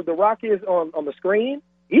performer The Rock is on the screen.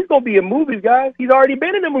 He's gonna be in movies, guys. He's already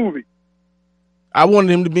been in a movie. I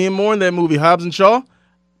wanted him to be in more in that movie, Hobbs and Shaw.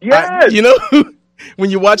 Yes. When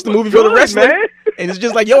you watch the movie for the wrestler, man. And it's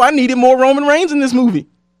just like, yo, I needed more Roman Reigns in this movie.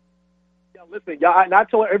 Yeah, listen, y'all, and I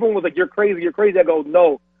told everyone was like, you're crazy. I go,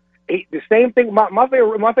 no. The same thing. My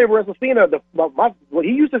favorite wrestler, Cena. What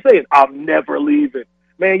he used to say is, "I'm never leaving."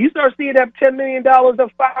 Man, you start seeing that $10 million, the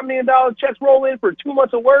 $5 million checks roll in for 2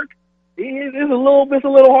 months of work. It's a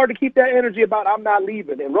little hard to keep that energy about I'm not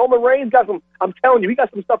leaving. And Roman Reigns got some. I'm telling you, he got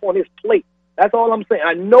some stuff on his plate. That's all I'm saying.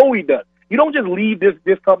 I know he does. You don't just leave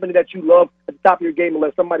this company that you love at the top of your game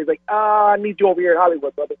unless somebody's like, I need you over here in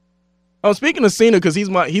Hollywood, brother. Oh, speaking of Cena, because he's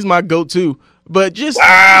my go-to. But just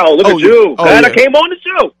wow, look at you! Glad I came on the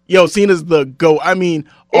show. Yo, Cena's the GOAT. I mean,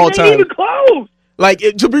 all time. It ain't even close. Like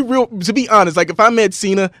to be honest, like if I met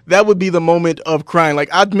Cena, that would be the moment of crying. Like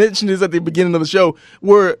I mentioned this at the beginning of the show,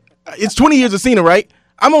 where it's 20 years of Cena, right?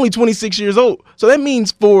 I'm only 26 years old, so that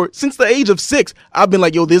means since the age of 6, I've been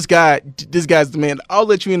like, yo, this guy's the man. I'll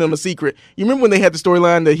let you in on a secret. You remember when they had the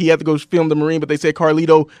storyline that he had to go film the Marine, but they said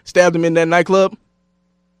Carlito stabbed him in that nightclub?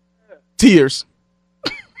 Tears.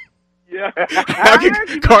 Yeah.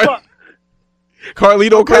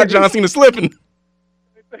 Carlito caught John Cena slipping.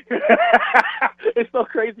 It's so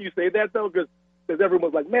crazy you say that though, because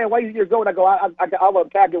everyone's like, man, why are you here going? I go, I'll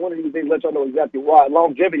attack it one of these days, let y'all know exactly why.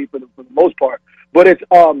 Longevity for the most part, but it's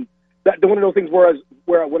that one of those things where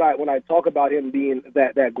when I talk about him being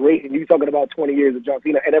that great, and you talking about 20 years of John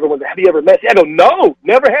Cena, and everyone's like, have you ever met? I go, no,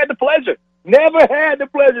 never had the pleasure. Never had the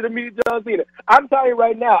pleasure to meet John Cena. I'm telling you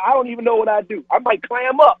right now, I don't even know what I do. I might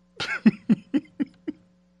clam up.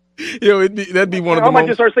 Yo, that'd be one of the. I might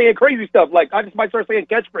just start saying crazy stuff. Like I just might start saying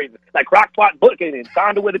catchphrases, like Crockpot booking and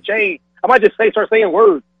Conda with a chain. I might just start saying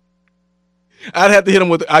words. I'd have to hit him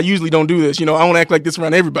with. I usually don't do this. I don't act like this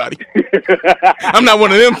around everybody. I'm not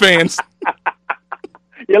one of them fans.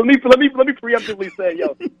 Yeah, let me preemptively say,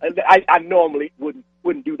 yo, I normally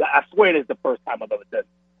wouldn't do that. I swear this is the first time I've ever done it.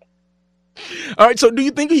 All right, so do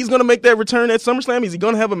you think he's going to make that return at SummerSlam? Is he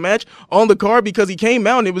going to have a match on the card? Because he came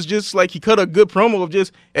out and it was just like he cut a good promo of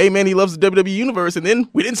just, hey, man, he loves the WWE Universe, and then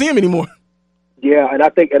we didn't see him anymore. Yeah, and I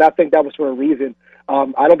think that was for a reason. I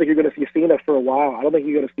don't think you're going to see Cena for a while. I don't think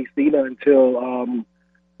you're going to see Cena until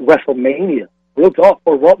WrestleMania. Real talk,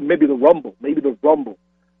 or maybe the Rumble.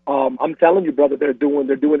 I'm telling you, brother, they're doing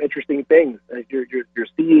interesting things. You're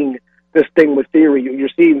seeing this thing with Theory. You're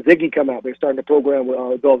seeing Ziggy come out. They're starting to program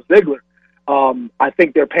with Dolph Ziggler. I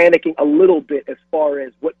think they're panicking a little bit as far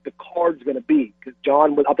as what the card's going to be, because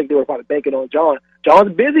I think they were probably banking on John.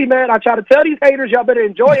 John's busy, man. I try to tell these haters, y'all better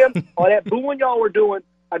enjoy him. All that booing y'all were doing.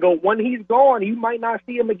 I go, when he's gone, you might not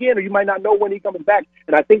see him again, or you might not know when he's coming back.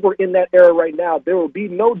 And I think we're in that era right now. There will be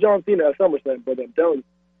no John Cena at SummerSlam, brother. I'm telling you.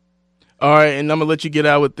 All right, and I'm going to let you get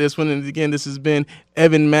out with this one. And again, this has been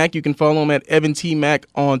Evan Mack. You can follow him at Evan T. Mack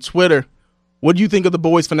on Twitter. What do you think of the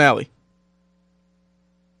boys' finale?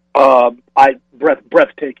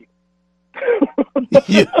 Breathtaking.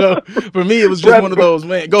 For me, it was just one of those,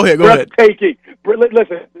 man. Go ahead. Breathtaking.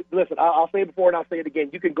 Listen. I'll say it before and I'll say it again.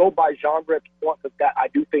 You can go by genre if you want, because I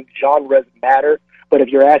do think genres matter. But if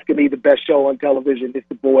you're asking me the best show on television, it's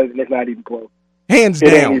The Boys, and it's not even close. Hands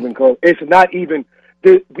down. It ain't even close. It's not even.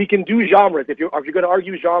 We can do genres. If you're going to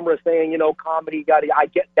argue genres, saying comedy, I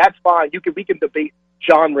get that's fine. We can debate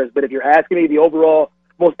genres. But if you're asking me the overall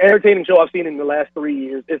most entertaining show I've seen in the last 3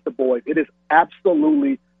 years, it's The Boys. It is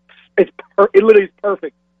absolutely. It literally is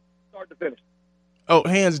perfect, start to finish. Oh,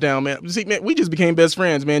 hands down, man. See, man, we just became best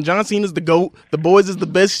friends, man. John Cena's the GOAT. The Boys is the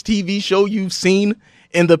best TV show you've seen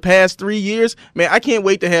in the past 3 years. Man, I can't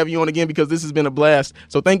wait to have you on again, because this has been a blast.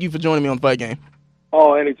 So thank you for joining me on Fight Game.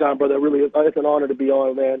 Oh, anytime, brother. Really, it's an honor to be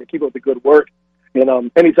on, man. To keep up the good work.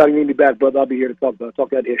 And anytime you need me back, brother, I'll be here to talk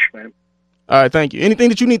that ish, man. All right, thank you. Anything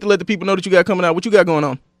that you need to let the people know that you got coming out? What you got going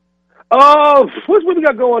on? What we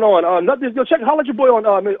got going on? Nothing. Holler at your boy on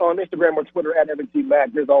Instagram or Twitter at Evan T. Mack.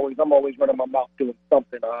 I'm always running my mouth doing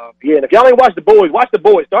something. Yeah. And if y'all ain't watched The Boys, watch The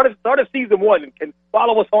Boys. Start at season 1 and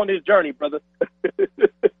follow us on this journey, brother.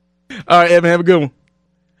 All right, Evan, have a good one.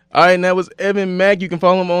 All right, and that was Evan Mack. You can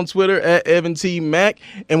follow him on Twitter at Evan T. Mack.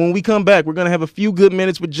 And when we come back, we're going to have a few good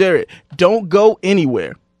minutes with Jared. Don't go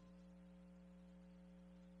anywhere.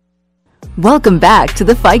 Welcome back to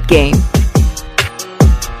the Fight Game.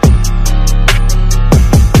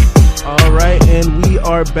 All right, and we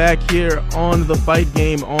are back here on the Fight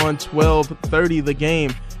Game on 12:30 The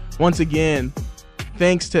Game. Once again,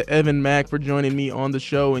 thanks to Evan Mack for joining me on the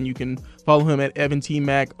show, and you can follow him at Evan T.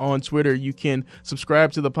 Mack on Twitter. You can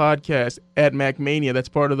subscribe to the podcast at MackMania. That's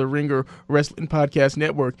part of the Ringer Wrestling Podcast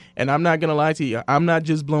Network. And I'm not going to lie to you. I'm not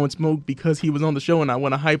just blowing smoke because he was on the show and I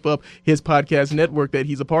want to hype up his podcast network that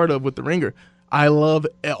he's a part of with the Ringer. I love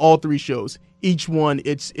all 3 shows. Each one,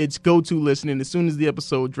 it's go-to listening. As soon as the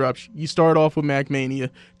episode drops, you start off with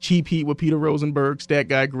MackMania, Cheap Heat with Peter Rosenberg, Stat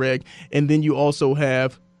Guy Greg, and then you also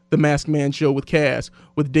have the Masked Man Show with Cass,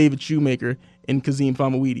 with David Shoemaker and Kazim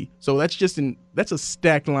Famawidi. So that's a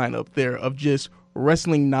stacked lineup there of just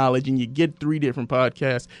wrestling knowledge, and you get 3 different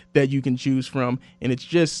podcasts that you can choose from, and it's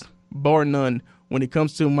just bar none when it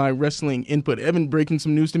comes to my wrestling input. Evan breaking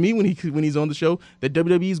some news to me when he's on the show that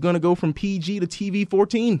WWE is going to go from PG to TV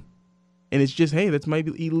 14. And it's just, hey, that's might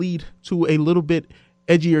lead to a little bit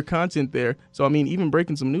edgier content there. So, I mean, even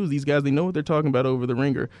breaking some news, these guys, they know what they're talking about over the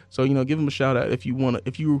Ringer. So, give them a shout out if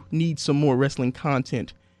you need some more wrestling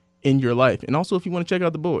content in your life. And also if you want to check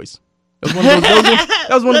out The Boys. That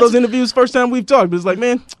was one of those interviews, first time we've talked. But it's like,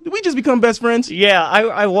 man, did we just become best friends? Yeah,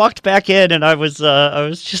 I walked back in and I was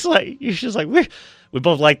just like, you're just like, we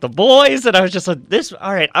both like The Boys. And I was just like,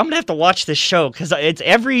 all right, I'm going to have to watch this show because it's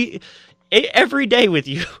every day with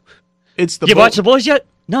you. It's the You watched The Boys yet?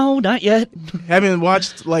 No, not yet. Haven't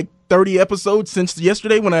watched like 30 episodes since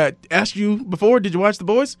yesterday when I asked you before, did you watch The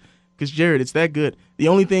Boys? Because, Jared, it's that good. The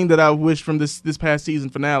only thing that I wish from this past season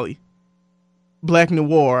finale black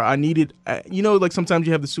noir. I needed, like sometimes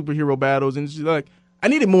you have the superhero battles, and it's just like, I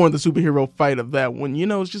needed more in the superhero fight of that one.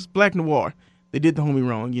 It's just black noir. They did the homie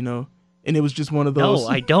wrong, and it was just one of those. No,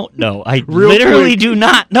 I don't know. I literally do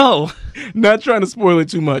not know. Not trying to spoil it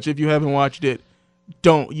too much. If you haven't watched it,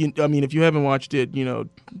 don't. If you haven't watched it,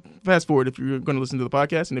 fast forward if you're going to listen to the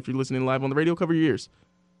podcast, and if you're listening live on the radio, cover your ears.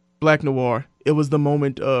 Black noir. It was the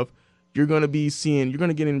moment of you're going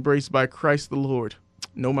to get embraced by Christ the Lord.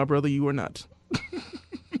 No, my brother, you are not.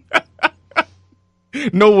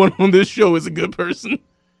 No one on this show is a good person.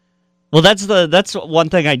 Well, that's one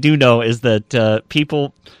thing I do know is that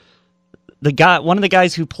one of the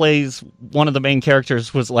guys who plays one of the main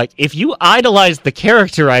characters was like, if you idolize the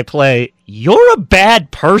character I play, you're a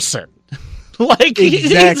bad person. Like, exactly.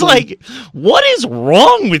 He's like, what is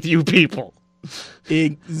wrong with you people?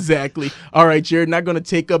 Exactly. All right, Jared, not going to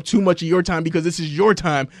take up too much of your time because this is your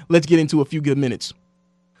time. Let's get into a few good minutes.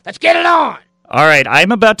 Let's get it on. All right,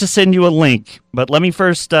 I'm about to send you a link, but let me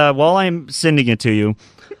first, while I'm sending it to you,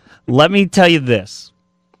 let me tell you this.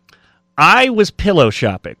 I was pillow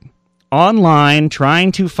shopping online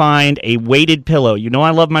trying to find a weighted pillow.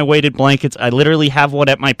 I love my weighted blankets. I literally have one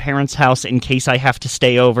at my parents' house in case I have to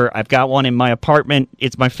stay over. I've got one in my apartment.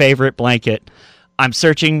 It's my favorite blanket. I'm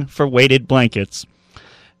searching for weighted blankets.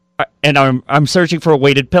 And I'm searching for a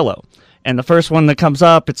weighted pillow. And the first one that comes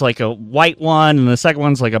up, it's like a white one, and the second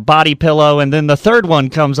one's like a body pillow, and then the third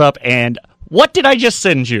one comes up, and what did I just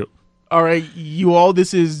send you? All right, you all,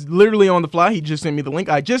 this is literally on the fly. He just sent me the link.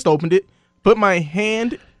 I just opened it, put my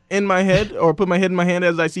hand in my head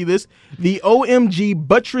as I see this. The OMG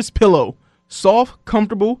Buttress Pillow. Soft,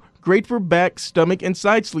 comfortable, great for back, stomach, and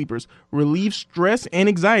side sleepers. Relieves stress and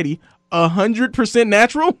anxiety. 100%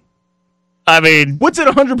 natural? I mean, what's it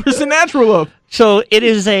 100% natural of? So it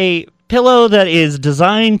is a pillow that is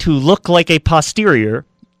designed to look like a posterior.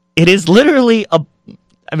 It is literally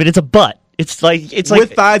it's a butt. It's like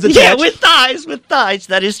with thighs attached. Yeah, with thighs.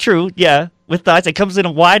 That is true. Yeah, with thighs. It comes in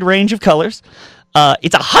a wide range of colors.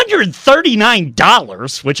 It's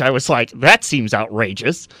 $139, which I was like, that seems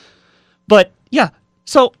outrageous. But yeah,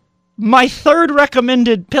 so my third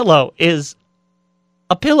recommended pillow is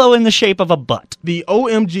a pillow in the shape of a butt. The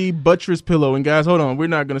OMG Buttress Pillow. And guys, hold on. We're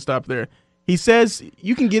not going to stop there. He says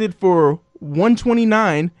you can get it for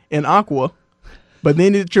 $129 in aqua, but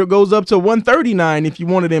then it goes up to $139 if you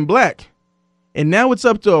want it in black. And now it's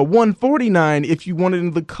up to $149 if you want it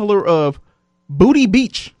in the color of Booty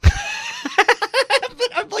Beach. But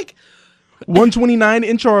I'm like, $129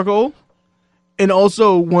 in charcoal, and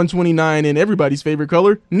also $129 in everybody's favorite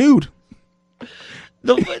color, nude.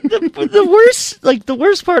 The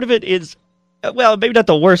worst part of it is, well, maybe not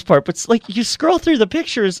the worst part, but it's like you scroll through the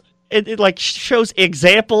pictures and it like shows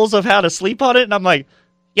examples of how to sleep on it, and I'm like,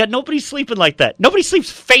 yeah, nobody's sleeping like that. Nobody sleeps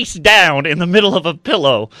face down in the middle of a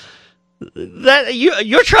pillow. That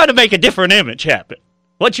you're trying to make a different image happen.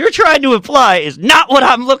 What you're trying to imply is not what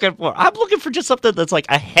I'm looking for. I'm looking for just something that's like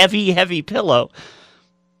a heavy, heavy pillow,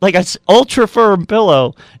 like an ultra firm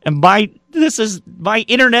pillow. And my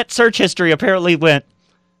internet search history apparently went,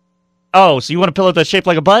 oh, so you want a pillow that's shaped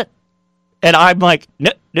like a butt? And I'm like,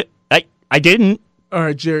 no, I didn't. All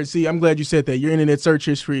right, Jared, see, I'm glad you said that. Your internet search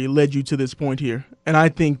history led you to this point here. And I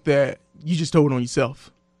think that you just told on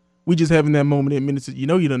yourself. We just having that moment in minutes that you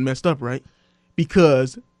done messed up, right?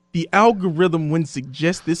 Because the algorithm wouldn't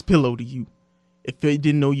suggest this pillow to you if it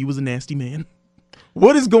didn't know you was a nasty man.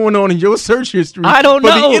 What is going on in your search history? I don't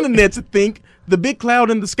know. For the internet to think the big cloud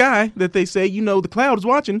in the sky that they say, the cloud is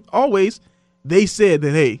watching always, they said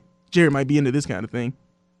that, hey, Jared might be into this kind of thing.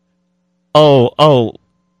 Oh.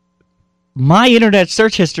 My internet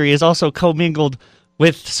search history is also commingled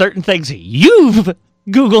with certain things you've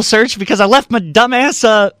Google search because I left my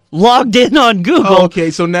dumbass logged in on Google. Oh, okay,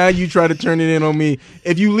 so now you try to turn it in on me.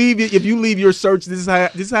 If you leave your search, this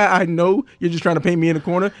is how I know you're just trying to paint me in a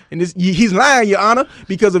corner. And he's lying, Your Honor,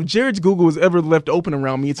 because if Jared's Google is ever left open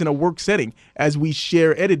around me, it's in a work setting as we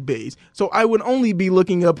share edit bays. So I would only be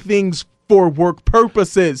looking up things for work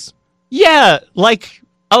purposes. Yeah, like,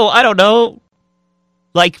 I don't know,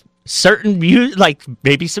 like certain like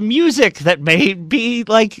maybe some music that may be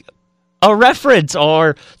like a reference,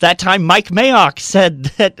 or that time Mike Mayock said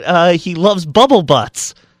that he loves bubble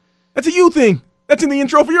butts. That's a you thing. That's in the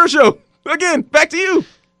intro for your show. Again, back to you.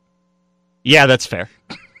 Yeah, that's fair.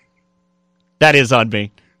 That is on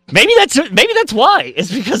me. Maybe that's why.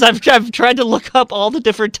 It's because I've tried to look up all the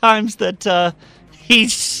different times that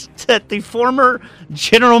that the former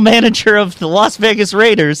general manager of the Las Vegas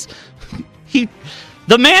Raiders,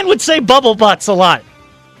 the man would say bubble butts a lot,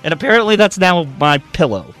 and apparently that's now my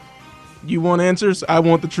pillow. You want answers? I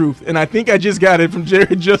want the truth. And I think I just got it from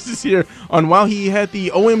Jared Justice here on why he had the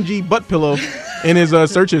OMG butt pillow in his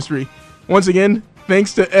search history. Once again,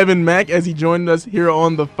 thanks to Evan Mack as he joined us here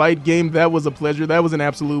on The Fight Game. That was a pleasure. That was an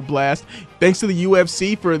absolute blast. Thanks to the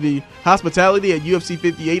UFC for the hospitality at UFC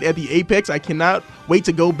 58 at the Apex. I cannot wait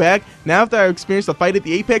to go back. Now after I experienced a fight at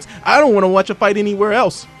the Apex, I don't want to watch a fight anywhere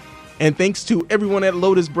else. And thanks to everyone at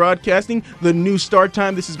Lotus Broadcasting, the new start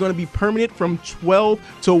time. This is going to be permanent from 12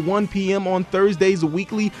 to 1 p.m. on Thursdays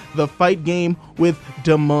weekly. The Fight Game with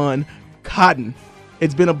Damon Cotton.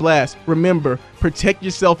 It's been a blast. Remember, protect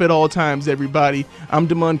yourself at all times, everybody. I'm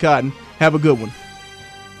Damon Cotton. Have a good one.